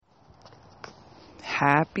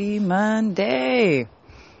Happy Monday.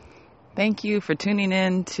 Thank you for tuning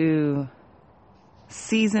in to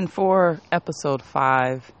Season 4, Episode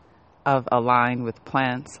 5 of Align with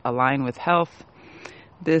Plants, Align with Health.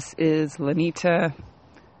 This is Lanita.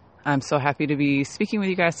 I'm so happy to be speaking with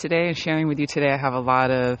you guys today and sharing with you today. I have a lot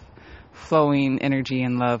of flowing energy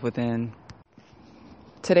and love within.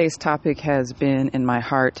 Today's topic has been in my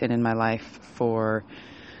heart and in my life for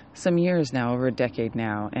some years now, over a decade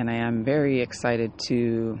now, and I am very excited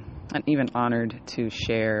to, and even honored to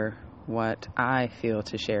share what I feel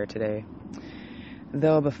to share today.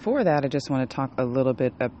 Though before that, I just want to talk a little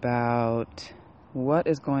bit about what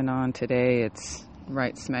is going on today. It's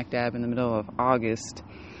right smack dab in the middle of August.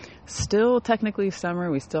 Still technically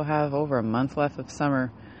summer. We still have over a month left of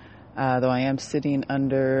summer, though I am sitting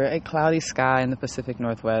under a cloudy sky in the Pacific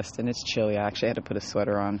Northwest, and it's chilly. I actually had to put a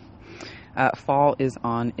sweater on. Fall is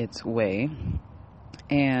on its way,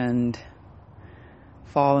 and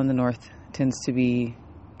fall in the north tends to be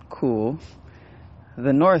cool.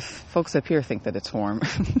 The north, folks up here think that it's warm,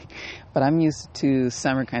 but I'm used to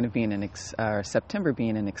summer kind of being September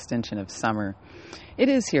being an extension of summer. It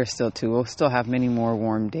is here still too. We'll still have many more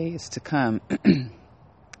warm days to come,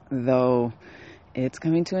 though it's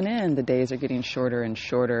coming to an end. The days are getting shorter and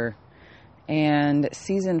shorter. And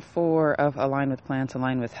Season 4 of Align with Plants,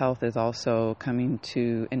 Align with Health is also coming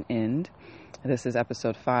to an end. This is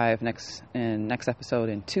Episode 5. Next episode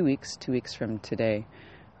in 2 weeks, 2 weeks from today,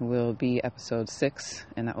 will be Episode 6,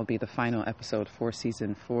 and that will be the final episode for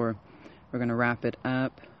Season 4. We're going to wrap it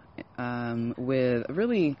up with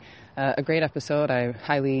really a great episode. I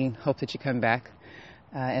highly hope that you come back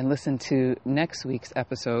and listen to next week's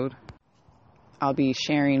episode. I'll be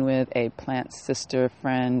sharing with a plant sister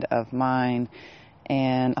friend of mine,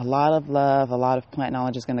 and a lot of love, a lot of plant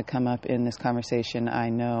knowledge is going to come up in this conversation, I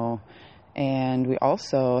know. And we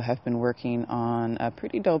also have been working on a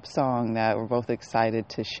pretty dope song that we're both excited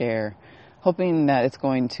to share, hoping that it's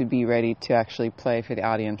going to be ready to actually play for the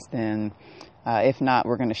audience then. If not,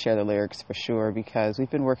 we're going to share the lyrics for sure, because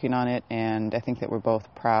we've been working on it, and I think that we're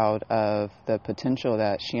both proud of the potential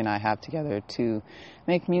that she and I have together to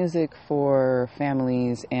make music for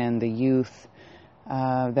families and the youth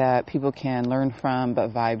that people can learn from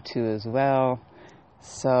but vibe to as well.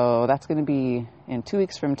 So that's going to be in 2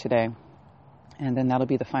 weeks from today, and then that'll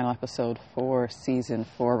be the final episode for Season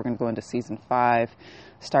 4. We're going to go into Season 5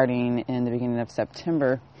 starting in the beginning of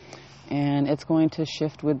September. And it's going to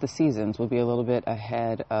shift with the seasons. We'll be a little bit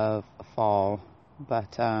ahead of fall,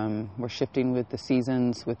 but we're shifting with the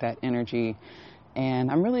seasons, with that energy.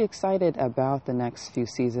 And I'm really excited about the next few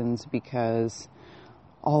seasons, because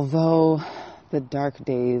although the dark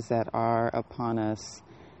days that are upon us,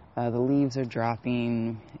 the leaves are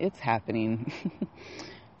dropping, it's happening.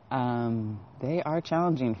 They are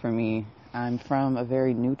challenging for me. I'm from a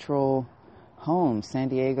very neutral home. San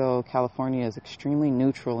Diego, California is extremely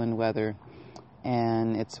neutral in weather,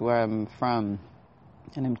 and it's where I'm from,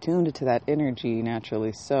 and I'm tuned to that energy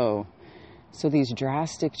naturally. So these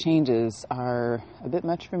drastic changes are a bit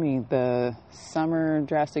much for me. The summer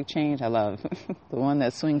drastic change I love. The one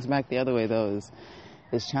that swings back the other way, though,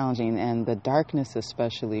 is challenging, and the darkness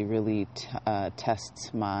especially really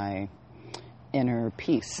tests my inner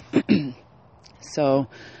peace. So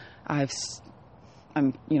I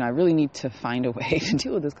really need to find a way to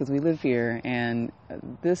deal with this, because we live here, and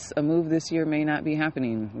a move this year may not be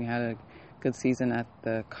happening. We had a good season at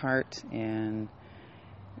the cart, and,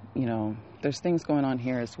 there's things going on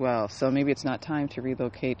here as well. So maybe it's not time to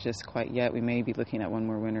relocate just quite yet. We may be looking at one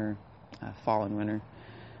more winter, fall and winter.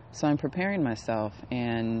 So I'm preparing myself,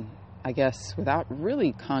 and I guess without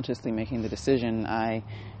really consciously making the decision, I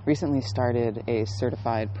recently started a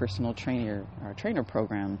certified personal trainer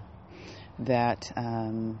program that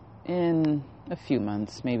in a few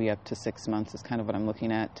months, maybe up to 6 months is kind of what I'm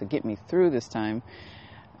looking at to get me through this time.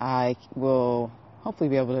 I will hopefully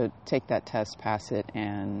be able to take that test, pass it,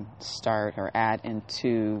 and start or add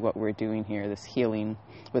into what we're doing here, this healing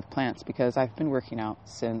with plants, because I've been working out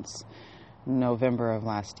since November of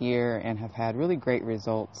last year and have had really great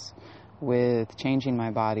results with changing my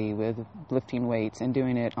body, with lifting weights, and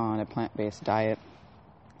doing it on a plant-based diet.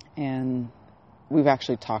 And we've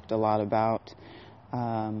actually talked a lot about,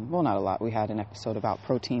 not a lot, we had an episode about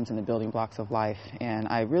proteins and the building blocks of life, and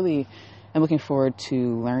I really am looking forward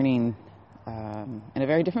to learning in a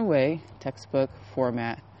very different way, textbook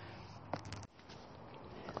format,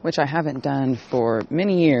 which I haven't done for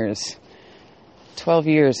many years. 12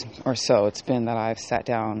 years or so it's been that I've sat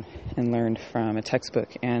down and learned from a textbook,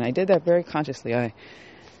 and I did that very consciously. I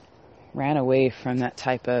ran away from that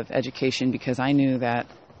type of education because I knew that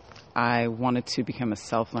I wanted to become a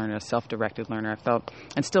self-learner, a self-directed learner. I felt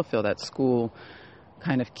and still feel that school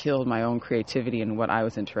kind of killed my own creativity and what I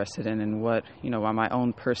was interested in and what my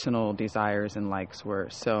own personal desires and likes were.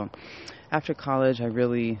 So after college, I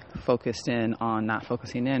really focused in on not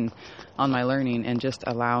focusing in on my learning and just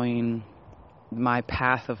allowing my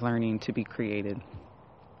path of learning to be created.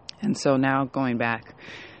 And so now going back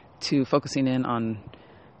to focusing in on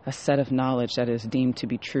a set of knowledge that is deemed to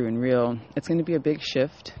be true and real, it's going to be a big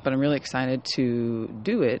shift, but I'm really excited to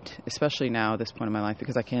do it, especially now at this point in my life,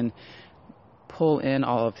 because I can pull in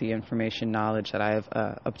all of the information, knowledge that I have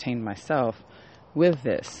obtained myself with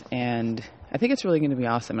this. And I think it's really going to be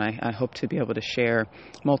awesome. And I hope to be able to share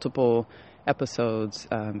multiple episodes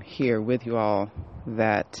here with you all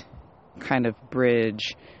that kind of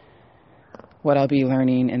bridge what I'll be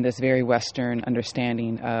learning in this very Western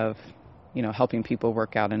understanding of, helping people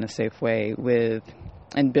work out in a safe way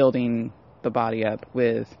and building the body up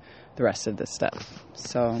with the rest of this stuff.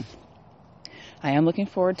 So I am looking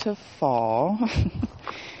forward to fall.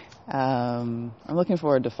 I'm looking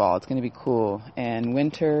forward to fall. It's going to be cool. And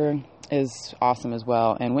winter is awesome as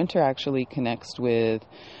well. And winter actually connects with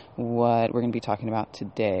what we're going to be talking about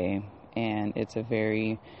today. And it's a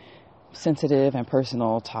very sensitive and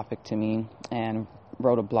personal topic to me, and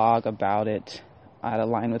wrote a blog about it at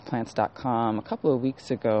alignwithplants.com a couple of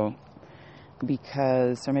weeks ago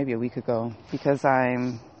or maybe a week ago, because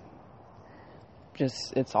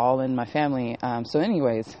it's all in my family. So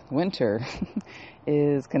anyways, winter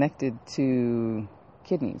is connected to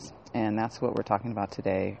kidneys, and that's what we're talking about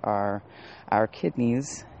today, are our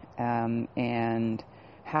kidneys, and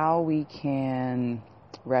how we can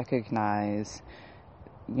recognize,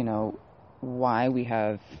 why we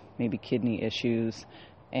have maybe kidney issues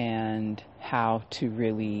and how to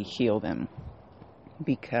really heal them.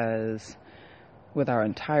 Because with our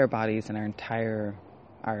entire bodies and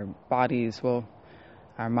our bodies,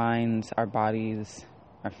 our minds, our bodies,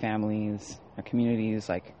 our families, our communities,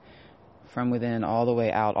 like from within all the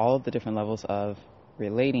way out, all of the different levels of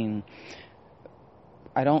relating,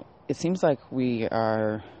 it seems like we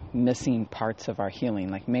are missing parts of our healing,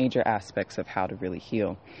 like major aspects of how to really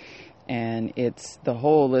heal. And it's the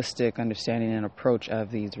holistic understanding and approach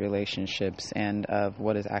of these relationships and of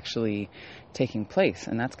what is actually taking place.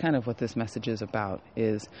 And that's kind of what this message is about,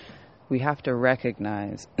 is we have to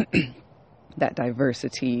recognize that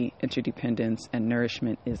diversity, interdependence, and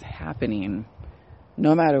nourishment is happening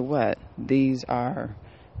no matter what. These are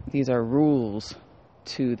rules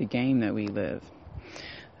to the game that we live.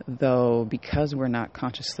 Though, because we're not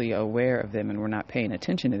consciously aware of them and we're not paying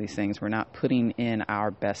attention to these things, we're not putting in our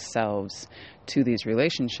best selves to these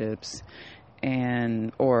relationships,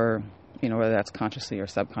 or whether that's consciously or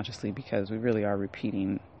subconsciously, because we really are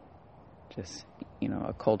repeating just,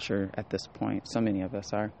 a culture at this point. So many of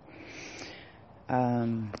us are.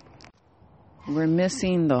 We're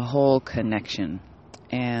missing the whole connection.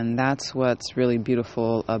 And that's what's really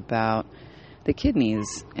beautiful about the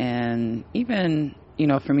kidneys. And even,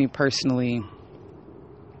 for me personally,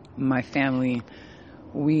 my family,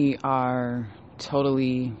 we are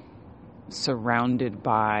totally surrounded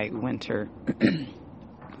by winter.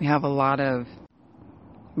 We have a lot of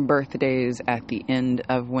birthdays at the end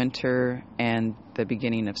of winter and the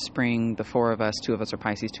beginning of spring. The four of us, two of us are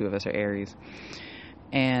Pisces, two of us are Aries.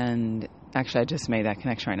 And actually, I just made that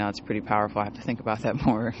connection right now. It's pretty powerful. I have to think about that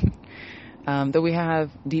more. That we have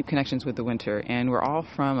deep connections with the winter, and we're all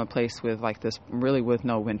from a place with with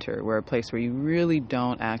no winter. We're a place where you really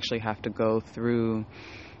don't actually have to go through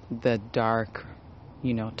the dark,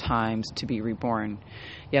 times to be reborn.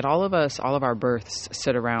 Yet all of our births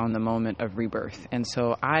sit around the moment of rebirth. And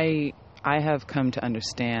so I have come to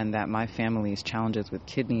understand that my family's challenges with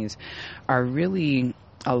kidneys are really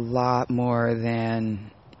a lot more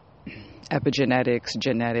than epigenetics,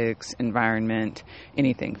 genetics, environment,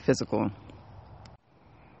 anything physical.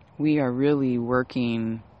 We are really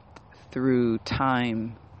working through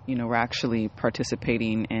time. We're actually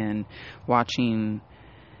participating in watching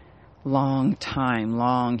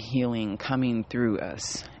long healing coming through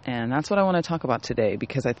us. And that's what I want to talk about today,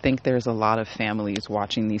 because I think there's a lot of families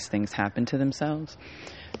watching these things happen to themselves,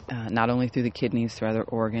 not only through the kidneys, through other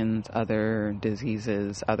organs, other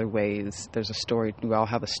diseases, other ways. There's a story. We all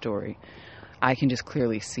have a story. I can just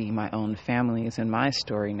clearly see my own families and my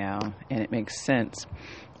story now, and it makes sense.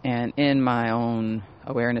 And in my own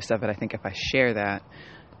awareness of it, I think if I share that,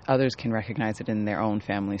 others can recognize it in their own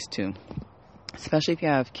families too. Especially if you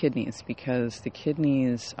have kidneys, because the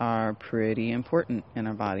kidneys are pretty important in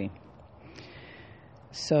our body.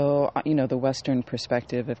 So, the Western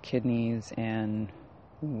perspective of kidneys and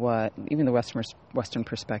even the Western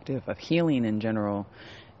perspective of healing in general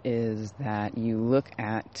is that you look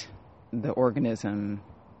at the organism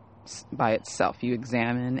by itself. You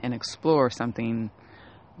examine and explore something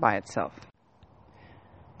by itself.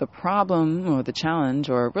 The problem or the challenge,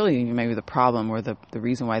 or really maybe the problem or the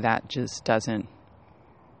reason why that just doesn't,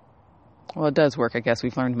 well, it does work, I guess.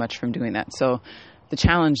 We've learned much from doing that. So the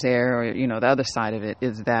challenge there, or, the other side of it,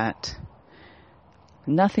 is that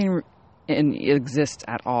nothing exists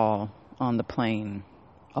at all on the plane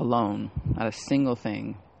alone. Not a single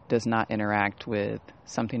thing does not interact with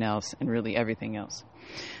something else and really everything else.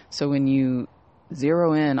 So when you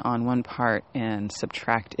zero in on one part and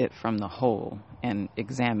subtract it from the whole and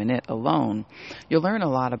examine it alone, you'll learn a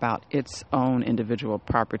lot about its own individual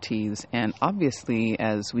properties. And obviously,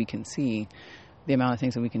 as we can see, the amount of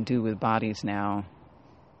things that we can do with bodies now,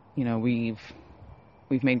 we've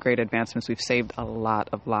made great advancements. We've saved a lot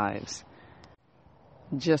of lives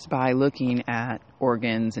just by looking at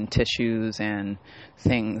organs and tissues and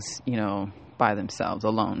things, by themselves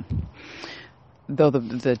alone. Though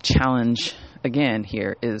the challenge, again,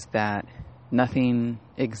 here is that nothing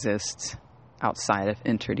exists outside of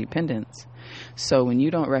interdependence. So when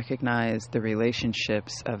you don't recognize the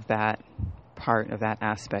relationships of that part, of that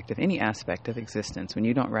aspect, of any aspect of existence, when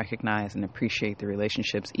you don't recognize and appreciate the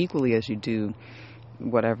relationships equally as you do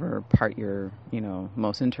whatever part you're,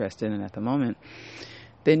 most interested in at the moment,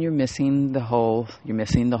 then you're missing the whole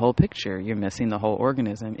picture. You're missing the whole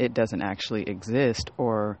organism. It doesn't actually exist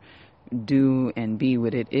or do and be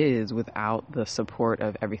what it is without the support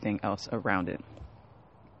of everything else around it.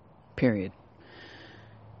 Period.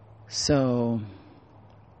 So,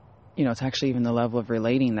 it's actually even the level of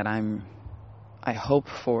relating that I hope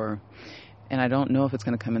for, and I don't know if it's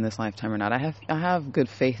going to come in this lifetime or not. I have good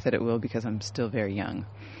faith that it will, because I'm still very young.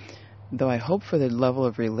 Though I hope for the level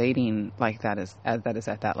of relating like that is at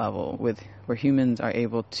that level, where humans are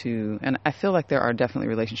able to, and I feel like there are definitely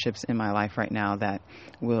relationships in my life right now that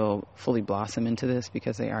will fully blossom into this,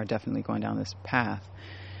 because they are definitely going down this path.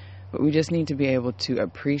 But we just need to be able to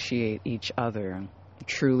appreciate each other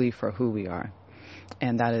truly for who we are.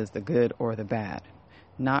 And that is the good or the bad.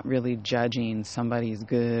 Not really judging somebody's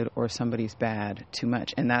good or somebody's bad too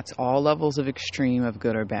much. And that's all levels of extreme of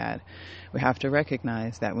good or bad. We have to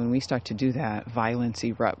recognize that when we start to do that, violence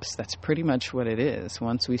erupts. That's pretty much what it is.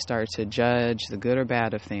 Once we start to judge the good or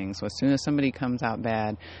bad of things, so as soon as somebody comes out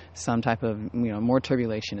bad, some type of, more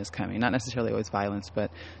turbulation is coming. Not necessarily always violence,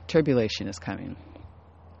 but turbulation is coming.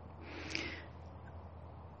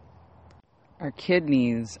 Our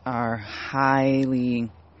kidneys are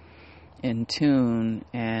highly in tune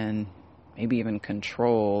and maybe even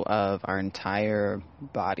control of our entire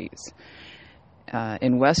bodies.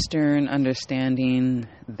 In Western understanding,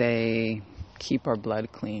 they keep our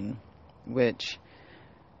blood clean, which,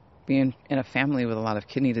 being in a family with a lot of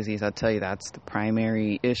kidney disease, I'll tell you that's the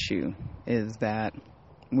primary issue, is that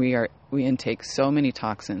we intake so many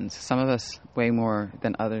toxins, some of us way more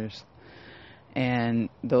than others, and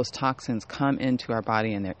those toxins come into our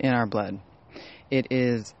body and they're in our blood. It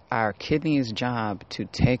is our kidney's job to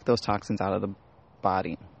take those toxins out of the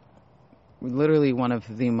body. Literally one of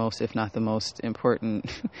the most, if not the most important,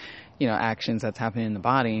 actions that's happening in the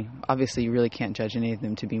body. Obviously, you really can't judge any of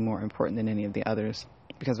them to be more important than any of the others,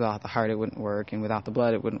 because without the heart, it wouldn't work, and without the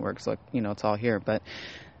blood, it wouldn't work. So, it's all here. But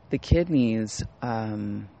the kidneys,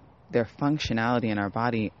 their functionality in our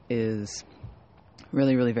body is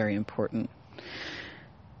really, really very important.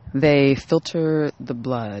 They filter the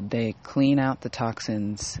blood. They clean out the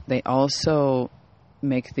toxins. They also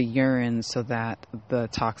make the urine so that the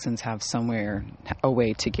toxins have a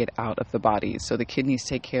way to get out of the body. So the kidneys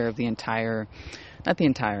take care of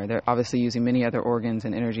they're obviously using many other organs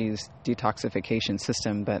and energies detoxification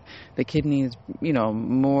system, but the kidneys,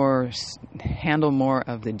 handle more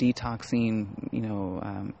of the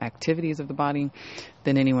detoxing, activities of the body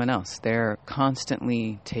than anyone else. They're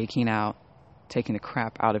constantly taking the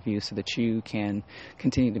crap out of you so that you can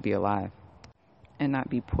continue to be alive and not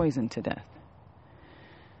be poisoned to death.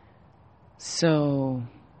 So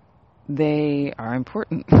they are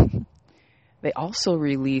important. They also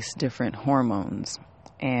release different hormones.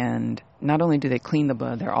 And not only do they clean the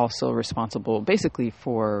blood, they're also responsible basically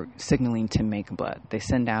for signaling to make blood. They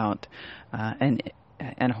send out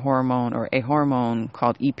an hormone, or a hormone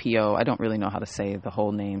called EPO. I don't really know how to say the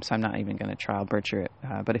whole name, so I'm not even going to try. I'll butcher it.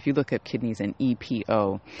 But if you look at kidneys and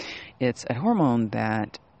EPO, it's a hormone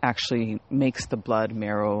that actually makes the blood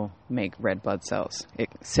marrow make red blood cells. It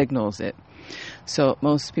signals it. So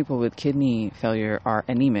most people with kidney failure are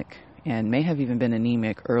anemic, and may have even been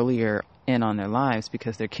anemic earlier on their lives,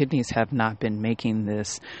 because their kidneys have not been making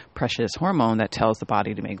this precious hormone that tells the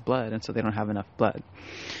body to make blood, and so they don't have enough blood.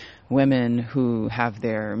 women who have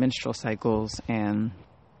their menstrual cycles and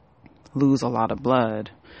lose a lot of blood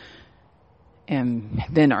and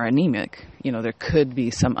then are anemic, there could be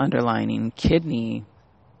some underlying kidney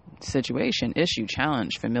situation, issue,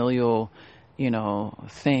 challenge, familial,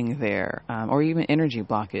 thing there, or even energy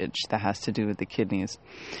blockage that has to do with the kidneys,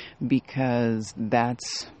 because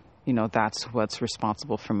that's what's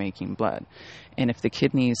responsible for making blood. And if the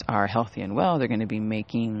kidneys are healthy and well, they're going to be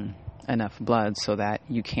making enough blood so that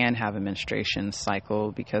you can have a menstruation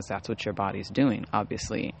cycle, because that's what your body's doing,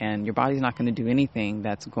 obviously. And your body's not going to do anything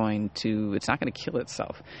it's not going to kill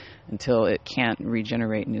itself until it can't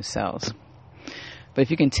regenerate new cells. But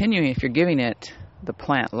if you're giving it the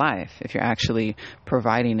plant life, if you're actually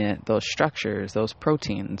providing it those structures, those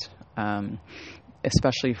proteins,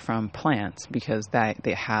 especially from plants, because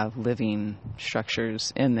they have living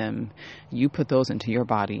structures in them, you put those into your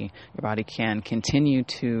body can continue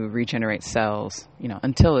to regenerate cells,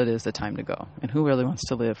 until it is the time to go. And who really wants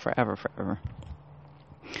to live forever?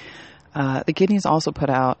 The kidneys also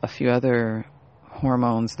put out a few other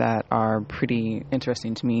hormones that are pretty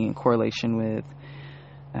interesting to me in correlation with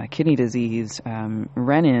kidney disease.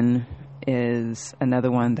 Renin is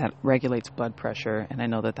another one that regulates blood pressure, and I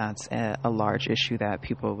know that that's a large issue that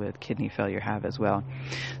people with kidney failure have as well.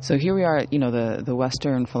 So here we are, the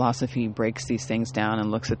Western philosophy breaks these things down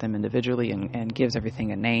and looks at them individually and gives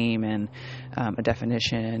everything a name and a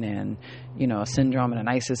definition, and a syndrome and an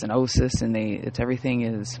isis and osis, and everything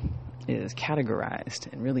is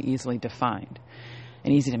categorized and really easily defined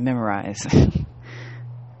and easy to memorize.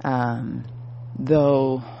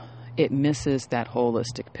 Though it misses that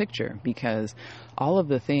holistic picture, because all of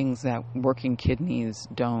the things that working kidneys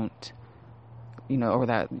don't, or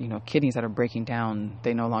that, kidneys that are breaking down,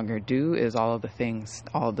 they no longer do, is all of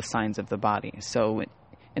the signs of the body. So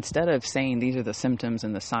instead of saying these are the symptoms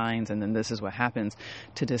and the signs and then this is what happens,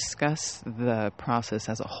 to discuss the process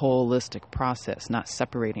as a holistic process, not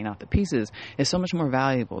separating out the pieces, is so much more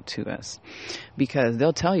valuable to us, because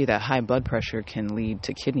they'll tell you that high blood pressure can lead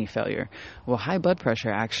to kidney failure. Well, high blood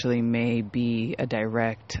pressure actually may be a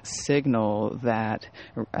direct signal that,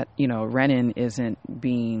 renin isn't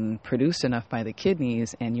being produced enough by the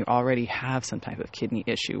kidneys, and you already have some type of kidney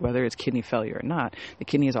issue. Whether it's kidney failure or not, the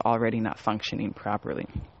kidneys are already not functioning properly.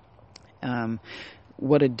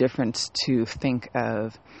 What a difference to think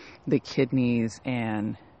of the kidneys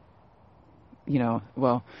and,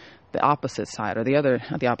 the opposite side, or the other,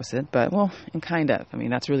 not the opposite, but, and kind of. I mean,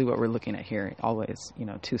 that's really what we're looking at here. Always,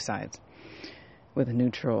 two sides with a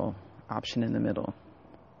neutral option in the middle,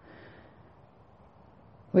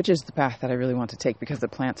 which is the path that I really want to take, because the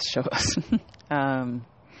plants show us.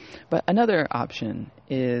 But another option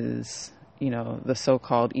is, the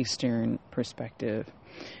so-called Eastern perspective.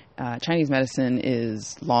 Chinese medicine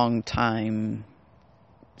is long time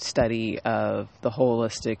study of the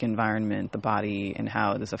holistic environment, the body, and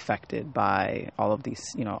how it is affected by all of these,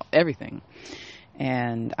 everything.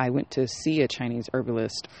 And I went to see a Chinese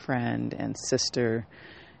herbalist friend and sister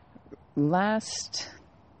last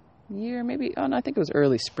year, I think it was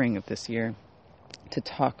early spring of this year, to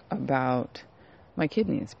talk about my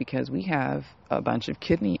kidneys, because we have a bunch of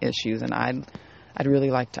kidney issues, and I'd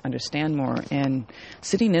really like to understand more. And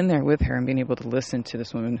sitting in there with her and being able to listen to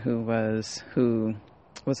this woman who was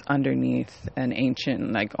underneath an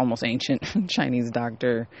almost ancient Chinese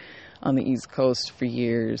doctor on the East Coast for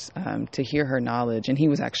years, to hear her knowledge. And he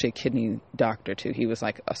was actually a kidney doctor too. He was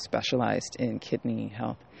specialized in kidney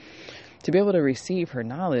health. To be able to receive her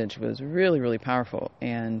knowledge was really, really powerful.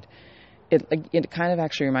 And it kind of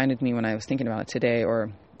actually reminded me, when I was thinking about it today,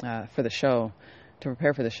 or for the show, to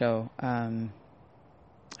prepare for the show,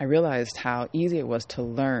 I realized how easy it was to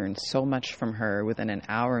learn so much from her within an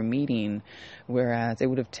hour meeting, whereas it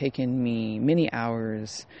would have taken me many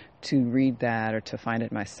hours to read that or to find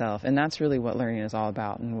it myself. And that's really what learning is all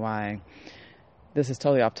about, and why this is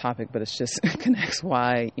totally off topic, but it's just connects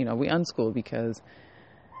why, we unschool, because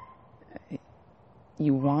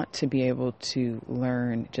you want to be able to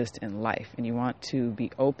learn just in life, and you want to be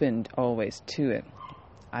open always to it.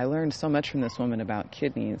 I learned so much from this woman about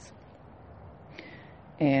kidneys.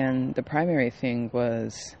 And the primary thing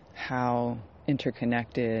was how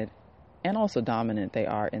interconnected and also dominant they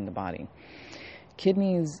are in the body.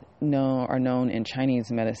 Kidneys are known in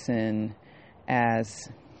Chinese medicine as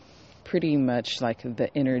pretty much like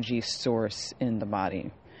the energy source in the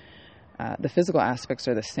body. The physical aspects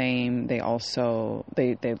are the same. They also,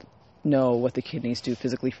 they know what the kidneys do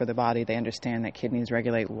physically for the body. They understand that kidneys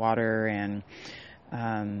regulate water and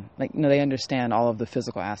they understand all of the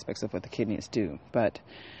physical aspects of what the kidneys do. But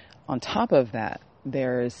on top of that,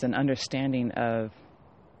 there is an understanding of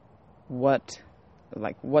what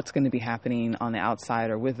like what's going to be happening on the outside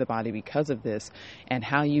or with the body because of this, and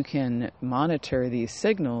how you can monitor these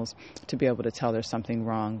signals to be able to tell there's something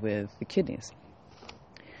wrong with the kidneys.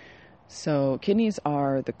 So kidneys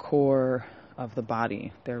are the core of the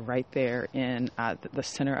body. They're right there in the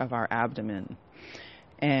center of our abdomen,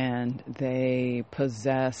 and they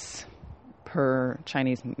possess, per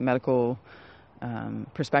Chinese medical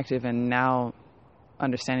perspective, and now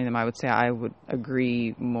understanding them, I would say I would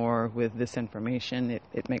agree more with this information.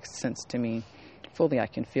 It makes sense to me fully. I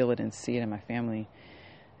can feel it and see it in my family.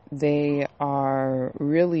 They are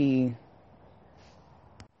really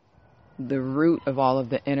the root of all of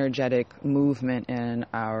the energetic movement in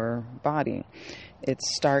our body. It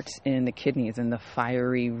starts in the kidneys, in the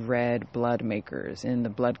fiery red blood makers, in the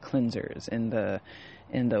blood cleansers, in the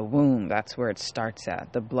womb. That's where it starts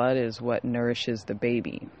at. The blood is what nourishes the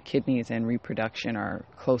baby. Kidneys and reproduction are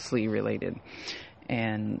closely related.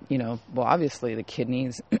 And, obviously the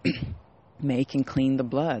kidneys make and clean the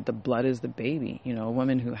blood. The blood is the baby. A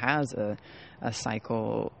woman who has a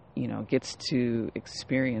cycle, gets to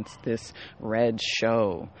experience this red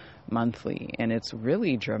show monthly. And it's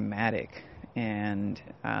really dramatic. And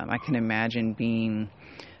I can imagine being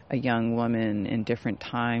a young woman in different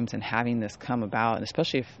times and having this come about, and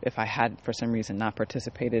especially if I had for some reason not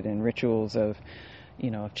participated in rituals of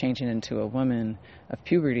changing into a woman, of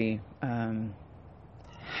puberty,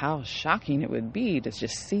 how shocking it would be to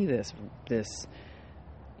just see this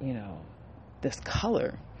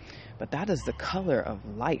color. But that is the color of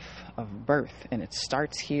life, of birth, and it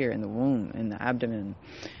starts here in the womb, in the abdomen,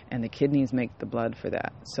 and the kidneys make the blood for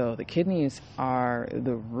that. So the kidneys are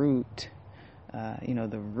the root,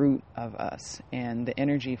 the root of us, and the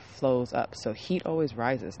energy flows up. So heat always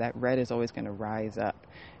rises. That red is always going to rise up,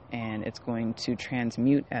 and it's going to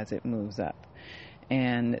transmute as it moves up.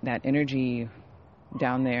 And that energy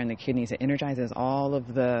down there in the kidneys, it energizes all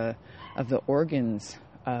of the organs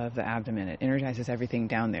of the abdomen. It energizes everything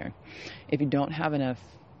down there. If you don't have enough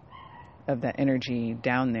of that energy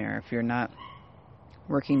down there, if you're not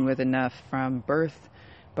working with enough from birth,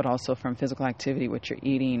 but also from physical activity, what you're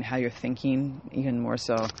eating, how you're thinking, even more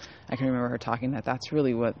so. I can remember her talking that's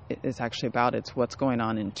really what it's actually about. It's what's going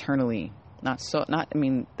on internally.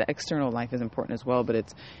 The external life is important as well, but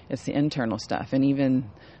it's the internal stuff and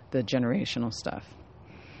even the generational stuff.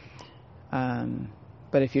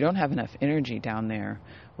 But if you don't have enough energy down there,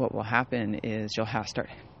 what will happen is you'll have to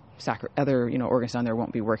start other organs down there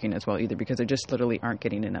won't be working as well either, because they just literally aren't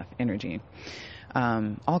getting enough energy.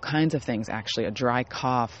 All kinds of things, actually. A dry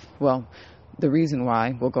cough, well, the reason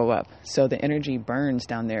why will go up. So the energy burns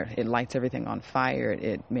down there. It lights everything on fire.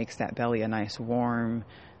 It makes that belly a nice warm,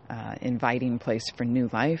 inviting place for new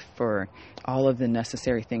life, for all of the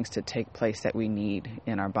necessary things to take place that we need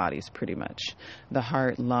in our bodies, pretty much. The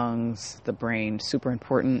heart, lungs, the brain, super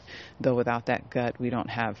important. Though without that gut, we don't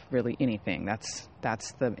have really anything. That's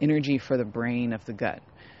the energy for the brain of the gut,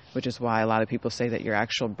 which is why a lot of people say that your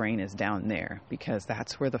actual brain is down there, because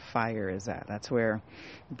that's where the fire is at. That's where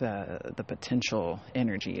the potential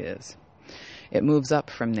energy is. It moves up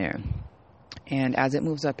from there. And as it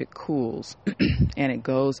moves up, it cools and it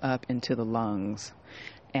goes up into the lungs,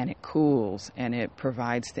 and it cools and it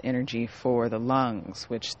provides the energy for the lungs,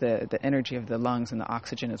 which the energy of the lungs and the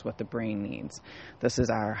oxygen is what the brain needs. This is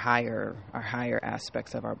our higher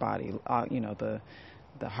aspects of our body, the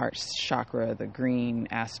heart chakra, the green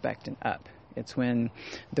aspect, and up. It's when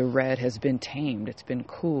the red has been tamed, it's been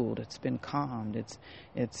cooled, it's been calmed,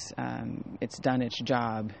 it's done its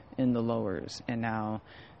job in the lowers, and now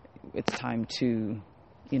it's time to,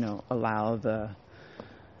 allow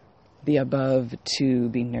the above to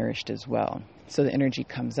be nourished as well. So the energy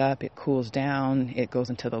comes up, it cools down, it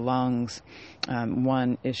goes into the lungs.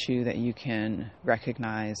 One issue that you can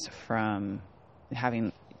recognize from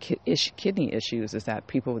having kidney issues is that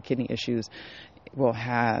people with kidney issues will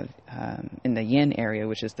have, in the yin area,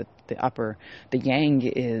 which is the upper, the yang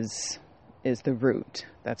is the root.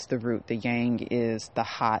 That's the root. The yang is the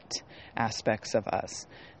hot aspects of us.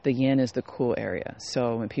 The yin is the cool area.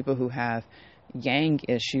 So when people who have yang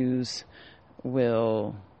issues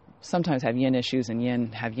will sometimes have yin issues and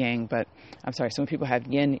yin have yang, so when people have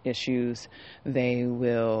yin issues, they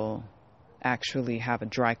will actually have a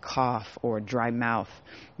dry cough or dry mouth.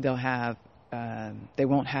 They'll have they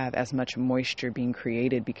won't have as much moisture being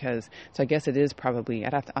created because, so I guess it is probably,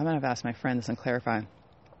 I'm going to have to ask my friend this and clarify.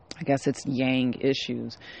 I guess it's yang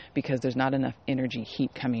issues because there's not enough energy,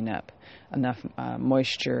 heat coming up, enough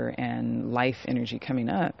moisture and life energy coming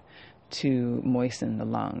up to moisten the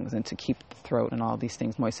lungs and to keep the throat and all these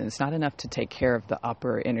things moistened. It's not enough to take care of the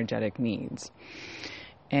upper energetic needs.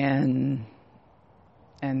 And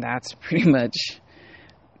that's pretty much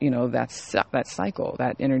that cycle.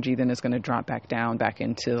 That energy then is going to drop back down, back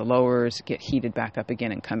into the lowers, get heated back up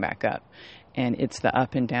again, and come back up. And it's the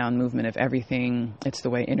up and down movement of everything. It's the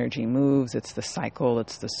way energy moves. It's the cycle.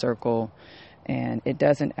 It's the circle. And it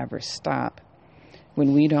doesn't ever stop.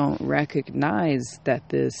 When we don't recognize that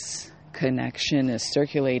this connection is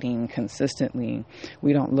circulating consistently,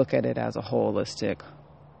 we don't look at it as a holistic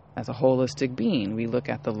being. We look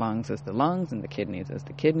at the lungs as the lungs and the kidneys as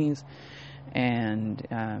the kidneys.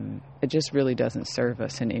 And it just really doesn't serve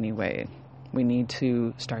us in any way. We need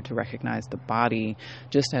to start to recognize the body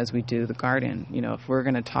just as we do the garden. If we're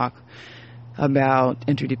going to talk about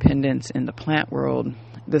interdependence in the plant world,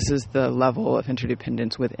 this is the level of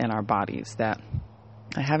interdependence within our bodies that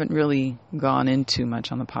I haven't really gone into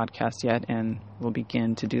much on the podcast yet, and will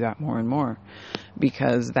begin to do that more and more,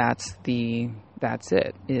 because that's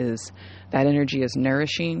it, is that energy is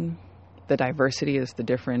nourishing. The diversity is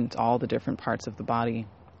all the different parts of the body.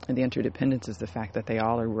 And the interdependence is the fact that they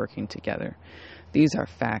all are working together. These are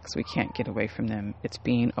facts. We can't get away from them. It's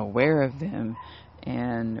being aware of them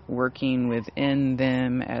and working within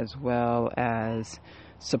them, as well as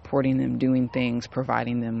supporting them, doing things,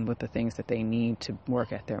 providing them with the things that they need to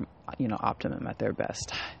work at their, optimum, at their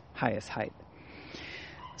best, highest height.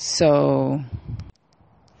 So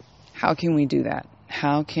how can we do that?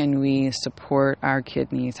 How can we support our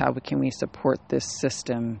kidneys? How can we support this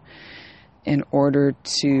system in order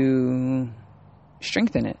to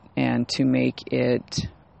strengthen it and to make it,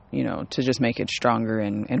 to just make it stronger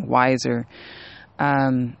and wiser?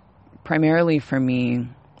 Primarily for me,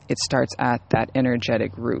 it starts at that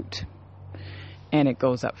energetic root, and it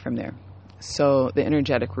goes up from there. So the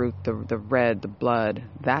energetic root, the red, the blood,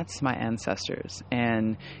 that's my ancestors.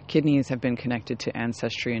 And kidneys have been connected to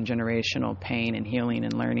ancestry and generational pain and healing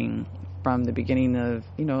and learning from the beginning of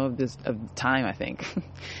time. I think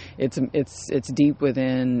it's deep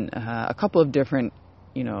within a couple of different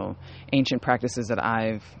ancient practices that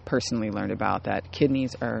I've personally learned about, that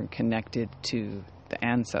kidneys are connected to the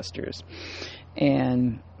ancestors.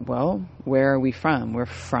 And, well, where are we from? We're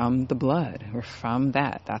from the blood. We're from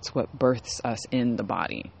that. That's what births us in the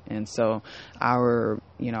body. And so our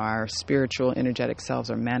spiritual, energetic selves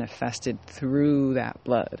are manifested through that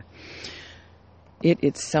blood. It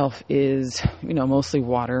itself is, mostly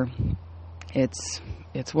water. It's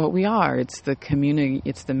what we are. It's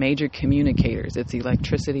the major communicators. It's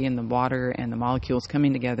electricity in the water and the molecules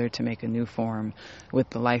coming together to make a new form with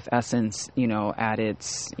the life essence, at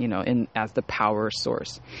its, as the power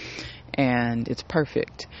source. And it's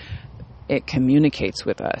perfect. It communicates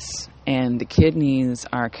with us. And the kidneys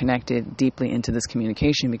are connected deeply into this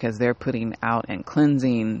communication because they're putting out and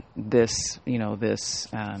cleansing this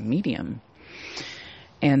medium.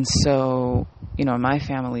 And so, in my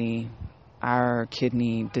family, our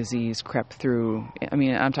kidney disease crept through.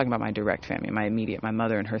 I'm talking about my direct family, my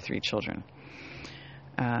mother and her 3 children.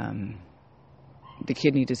 The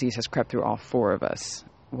kidney disease has crept through all 4 of us.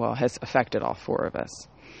 Well, has affected all 4 of us.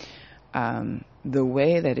 The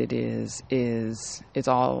way that it is it's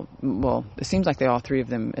all, it seems like all 3 of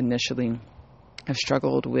them initially have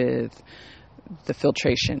struggled with the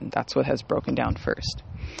filtration. That's what has broken down first.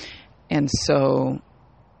 And so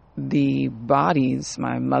the bodies,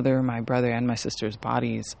 my mother, my brother, and my sister's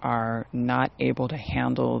bodies, are not able to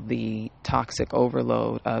handle the toxic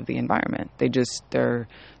overload of the environment. The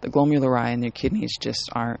glomeruli in their kidneys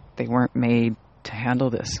weren't made to handle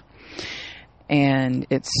this. And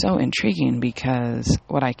it's so intriguing because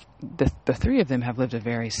the 3 of them have lived a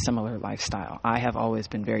very similar lifestyle. I have always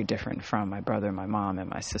been very different from my brother, my mom, and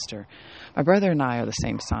my sister. My brother and I are the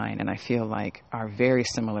same sign, and I feel like are very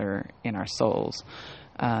similar in our souls.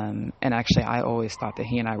 And actually, I always thought that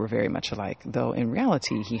he and I were very much alike, though in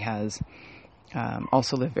reality, he has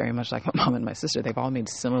also lived very much like my mom and my sister. They've all made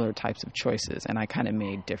similar types of choices, and I kind of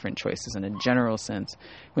made different choices in a general sense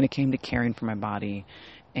when it came to caring for my body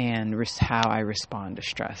and how I respond to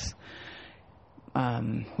stress.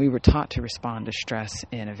 We were taught to respond to stress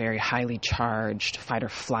in a very highly charged fight or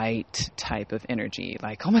flight type of energy,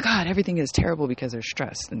 like, oh my God, everything is terrible because there's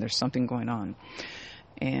stress and there's something going on.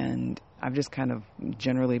 And I've just kind of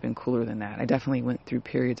generally been cooler than that. I definitely went through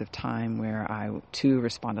periods of time where I, too,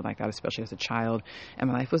 responded like that, especially as a child. And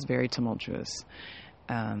my life was very tumultuous.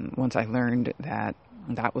 Once I learned that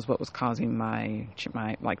was what was causing my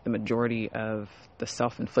the majority of the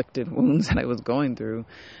self-inflicted wounds that I was going through,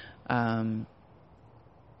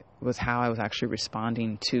 was how I was actually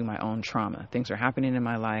responding to my own trauma. Things were happening in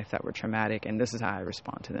my life that were traumatic, and this is how I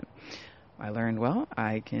respond to them. I learned,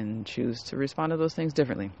 I can choose to respond to those things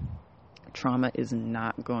differently. Trauma is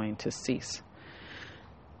not going to cease.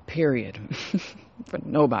 Period. For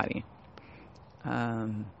nobody.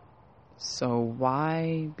 So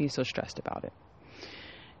why be so stressed about it?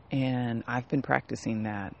 And I've been practicing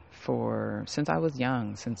that since I was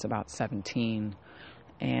young, since about 17,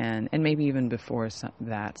 and maybe even before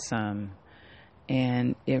that some.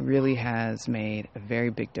 And it really has made a very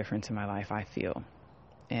big difference in my life, I feel.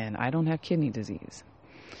 And I don't have kidney disease.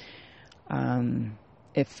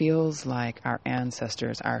 It feels like our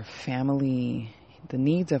ancestors, our family, the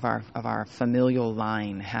needs of our familial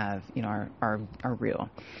line are real.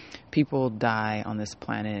 People die on this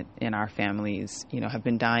planet in our families, have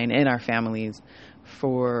been dying in our families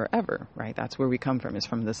forever, right? That's where we come from, is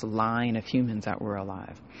from this line of humans that were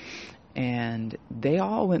alive. And they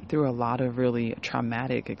all went through a lot of really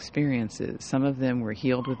traumatic experiences. Some of them were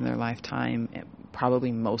healed within their lifetime, and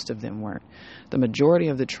probably most of them weren't. The majority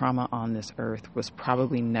of the trauma on this earth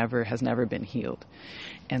has never been healed.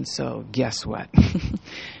 And so guess what?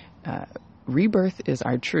 Rebirth is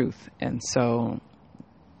our truth. And so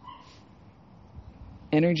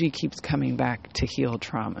energy keeps coming back to heal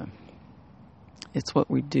trauma. It's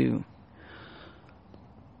what we do.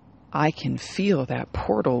 I can feel that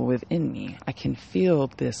portal within me. I can feel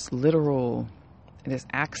this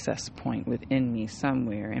access point within me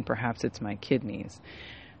somewhere, and perhaps it's my kidneys,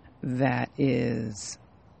 that is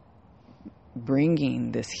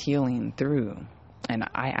bringing this healing through. And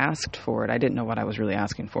I asked for it. I didn't know what I was really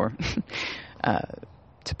asking for,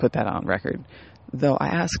 to put that on record. Though I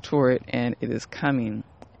asked for it, and it is coming.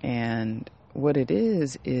 And what it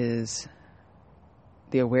is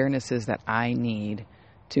the awarenesses that I need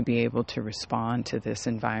to be able to respond to this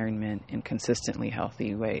environment in consistently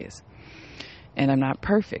healthy ways. And I'm not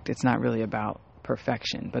perfect. It's not really about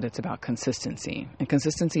perfection, but it's about consistency. And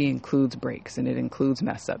consistency includes breaks, and it includes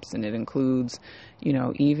mess ups, and it includes,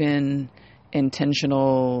 even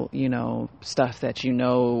intentional, stuff that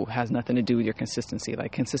has nothing to do with your consistency.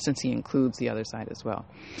 Like, consistency includes the other side as well.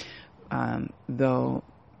 Though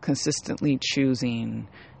consistently choosing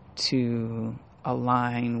to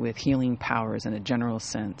align with healing powers in a general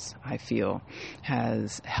sense, I feel,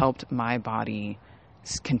 has helped my body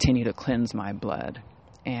continue to cleanse my blood.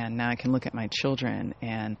 And now I can look at my children,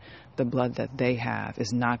 and the blood that they have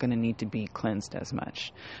is not going to need to be cleansed as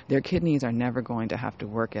much. Their kidneys are never going to have to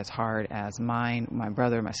work as hard as mine, my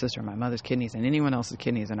brother, my sister, my mother's kidneys, and anyone else's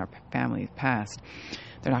kidneys in our family past.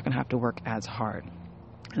 They're not going to have to work as hard.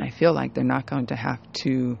 And I feel like they're not going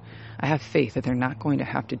to I have faith that they're not going to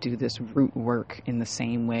have to do this root work in the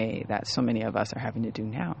same way that so many of us are having to do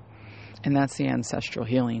now. And that's the ancestral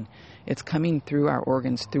healing. It's coming through our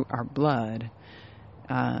organs, through our blood,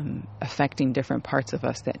 affecting different parts of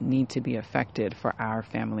us that need to be affected for our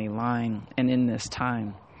family line and in this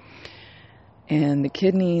time. And the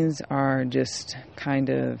kidneys are just kind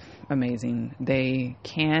of amazing. They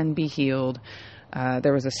can be healed.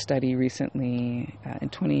 There was a study recently in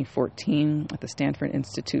 2014 at the Stanford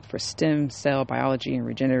Institute for Stem Cell Biology and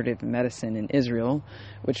Regenerative Medicine in Israel,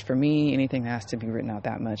 which for me, anything that has to be written out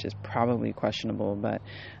that much is probably questionable. But,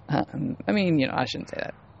 I shouldn't say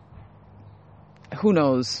that. Who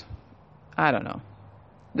knows? I don't know.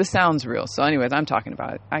 This sounds real. So anyways, I'm talking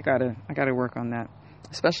about it. I gotta work on that,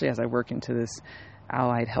 especially as I work into this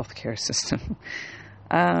allied healthcare system.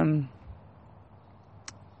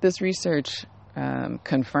 This research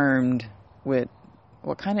confirmed with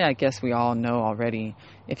what kind of, I guess we all know already,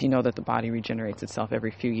 if you know that the body regenerates itself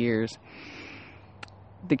every few years.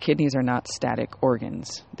 The kidneys are not static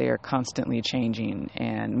organs. They are constantly changing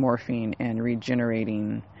and morphing and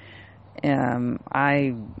regenerating.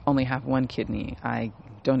 I only have one kidney. I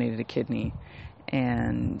donated a kidney,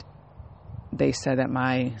 and they said that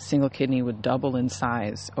my single kidney would double in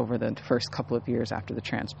size over the first couple of years after the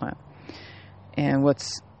transplant. And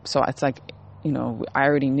so it's like, I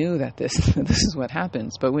already knew that this is what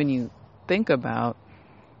happens. But when you think about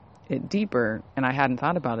it deeper, and I hadn't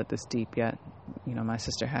thought about it this deep yet, my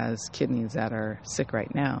sister has kidneys that are sick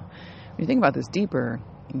right now. When you think about this deeper,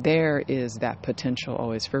 there is that potential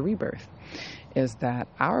always for rebirth, is that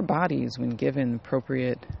our bodies, when given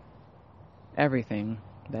appropriate everything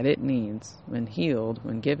that it needs, when healed,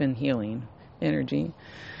 when given healing energy,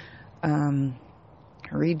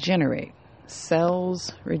 regenerate.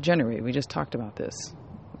 Cells regenerate. We just talked about this.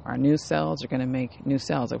 Our new cells are going to make new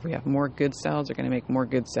cells. If we have more good cells, they're going to make more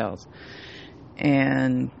good cells.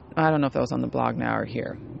 And I don't know if that was on the blog now or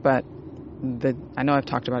here, but I know I've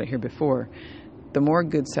talked about it here before. The more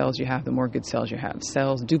good cells you have, the more good cells you have.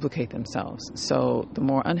 Cells duplicate themselves. So the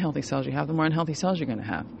more unhealthy cells you have, the more unhealthy cells you're going to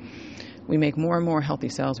have. We make more and more healthy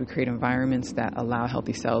cells. We create environments that allow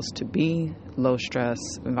healthy cells to be low stress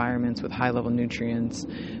environments with high level nutrients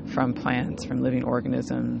from plants, from living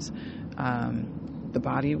organisms. the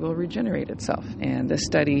body will regenerate itself. And this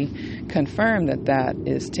study confirmed that that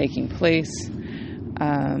is taking place.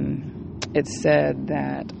 It said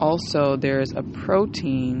that also there's a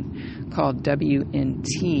protein called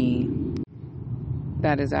WNT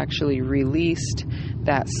that is actually released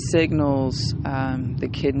that signals the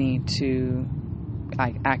kidney to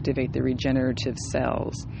activate the regenerative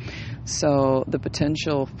cells. So the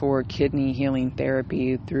potential for kidney healing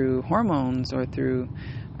therapy through hormones or through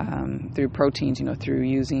proteins, through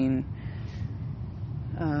using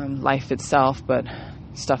life itself, but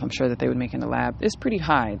stuff I'm sure that they would make in the lab, is pretty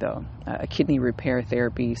high, though. A kidney repair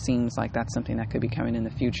therapy seems like that's something that could be coming in the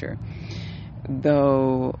future.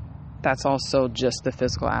 Though that's also just the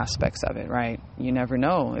physical aspects of it, right? You never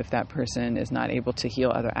know if that person is not able to heal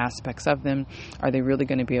other aspects of them. Are they really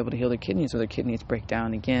going to be able to heal their kidneys, or their kidneys break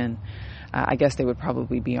down again? I guess they would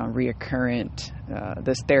probably be on reoccurrent.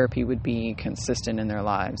 This therapy would be consistent in their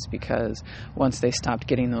lives, because once they stopped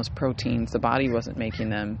getting those proteins, the body wasn't making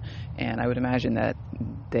them, and I would imagine that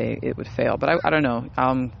it would fail. But I don't know.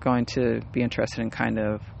 I'm going to be interested in kind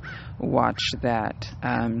of watch that.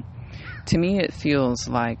 To me, it feels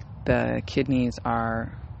like the kidneys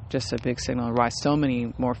are just a big signal of why so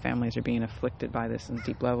many more families are being afflicted by this in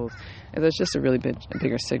deep levels. And there's just a really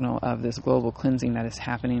bigger signal of this global cleansing that is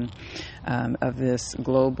happening, of this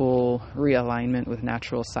global realignment with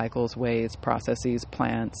natural cycles, ways, processes,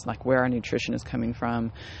 plants, like where our nutrition is coming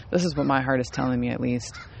from. This is what my heart is telling me, at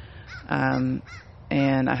least. And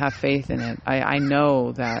I have faith in it. I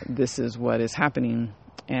know that this is what is happening.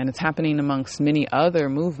 And it's happening amongst many other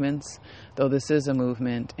movements, though this is a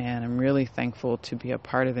movement, and I'm really thankful to be a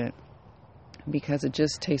part of it because it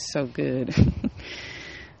just tastes so good.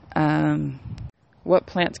 What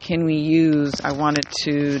plants can we use? I wanted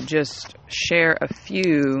to just share a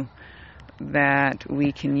few that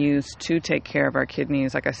we can use to take care of our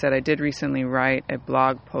kidneys. Like I said, I did recently write a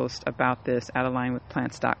blog post about this at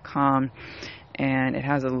alignwithplants.com, and it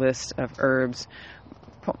has a list of herbs.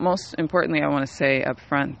 Most importantly, I want to say up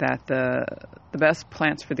front that the best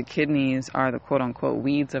plants for the kidneys are the quote-unquote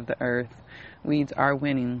weeds of the earth. Weeds are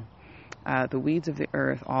winning. The weeds of the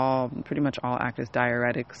earth pretty much all act as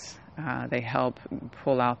diuretics. They help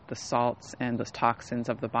pull out the salts and those toxins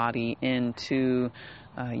of the body into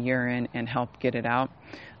urine and help get it out.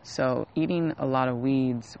 So eating a lot of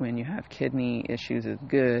weeds when you have kidney issues is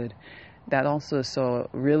good. That also is so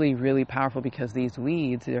really, really powerful because these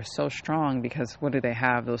weeds, they're so strong because what do they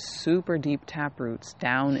have? Those super deep tap roots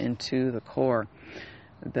down into the core.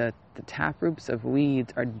 The tap roots of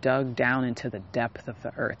weeds are dug down into the depth of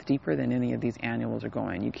the earth, deeper than any of these annuals are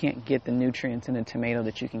going. You can't get the nutrients in a tomato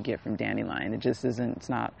that you can get from dandelion. It just isn't, it's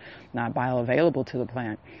not bioavailable to the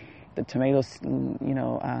plant. The tomatoes,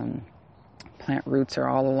 plant roots are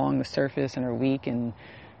all along the surface and are weak and,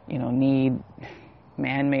 need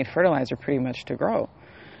man-made fertilizer pretty much to grow.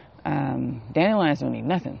 Dandelions don't need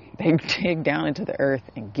nothing. They dig down into the earth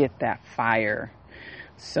and get that fire.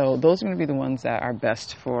 So those are going to be the ones that are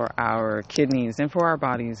best for our kidneys and for our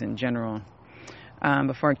bodies in general.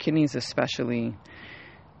 But for our kidneys especially,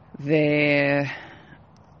 we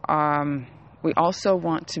also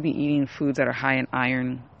want to be eating foods that are high in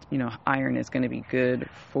iron. Iron is going to be good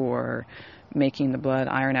for making the blood.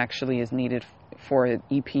 Iron actually is needed for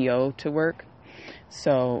EPO to work.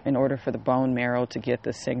 So in order for the bone marrow to get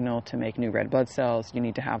the signal to make new red blood cells, you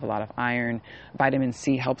need to have a lot of iron. Vitamin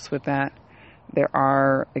C helps with that. There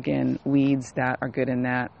are, again, weeds that are good in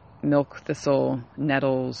that. Milk thistle,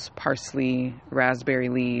 nettles, parsley, raspberry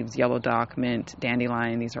leaves, yellow dock, mint,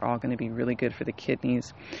 dandelion. These are all going to be really good for the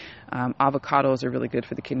kidneys. Avocados are really good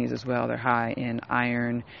for the kidneys as well. They're high in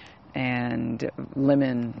iron. And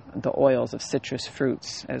lemon, the oils of citrus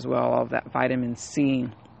fruits as well, all of that vitamin C.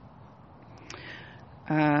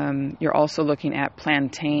 You're also looking at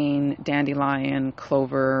plantain, dandelion,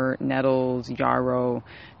 clover, nettles, yarrow.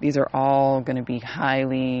 These are all going to be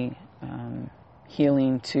highly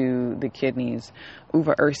healing to the kidneys.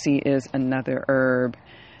 Uva ursi is another herb.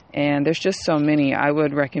 And there's just so many. I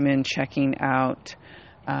would recommend checking out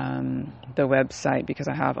the website because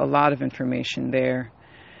I have a lot of information there.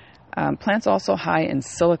 Plants also high in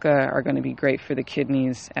silica are going to be great for the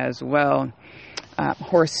kidneys as well.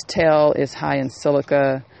 Horsetail is high in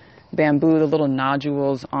silica. Bamboo, the little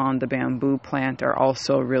nodules on the bamboo plant are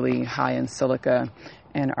also really high in silica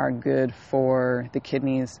and are good for the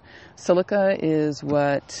kidneys. Silica is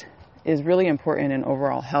what is really important in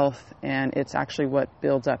overall health, and it's actually what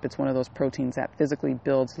builds up. It's one of those proteins that physically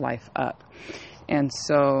builds life up. And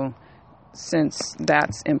so since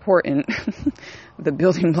that's important, the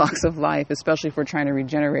building blocks of life, especially if we're trying to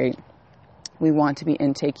regenerate, we want to be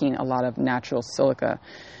intaking a lot of natural silica.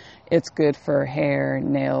 It's good for hair,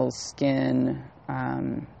 nails, skin.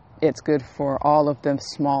 It's good for all of the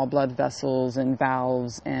small blood vessels and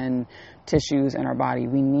valves and tissues in our body.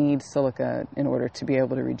 We need silica in order to be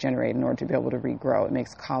able to regenerate, in order to be able to regrow. It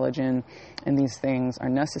makes collagen, and these things are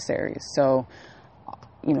necessary. So,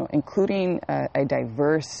 including a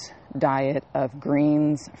diverse diet of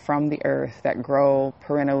greens from the earth that grow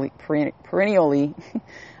perennially,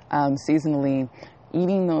 seasonally,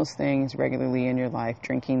 eating those things regularly in your life,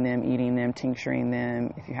 drinking them, eating them, tincturing them,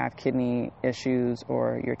 if you have kidney issues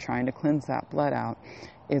or you're trying to cleanse that blood out,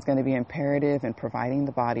 is going to be imperative in providing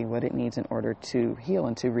the body what it needs in order to heal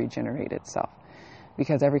and to regenerate itself.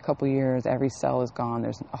 Because every couple years, every cell is gone.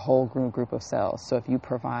 There's a whole group of cells. So if you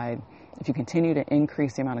continue to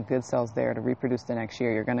increase the amount of good cells there to reproduce the next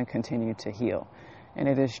year, you're going to continue to heal. And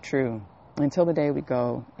it is true until the day we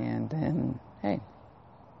go, and then,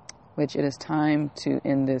 which it is time to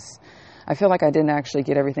end this. I feel like I didn't actually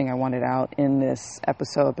get everything I wanted out in this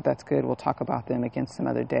episode, but that's good. We'll talk about them again some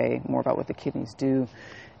other day, more about what the kidneys do,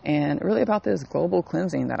 and really about this global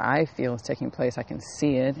cleansing that I feel is taking place. I can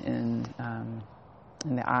see it in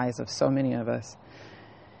the eyes of so many of us,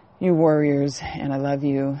 you warriors, and I love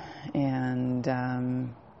you. And the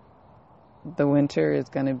winter is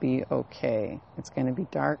going to be okay. It's going to be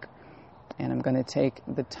dark, and I'm going to take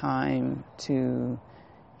the time to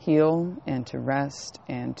heal and to rest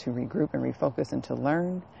and to regroup and refocus and to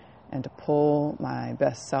learn and to pull my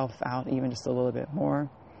best self out even just a little bit more.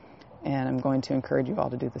 And I'm going to encourage you all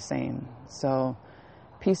to do the same. So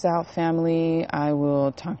peace out, family. I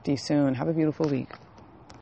will talk to you soon. Have a beautiful week.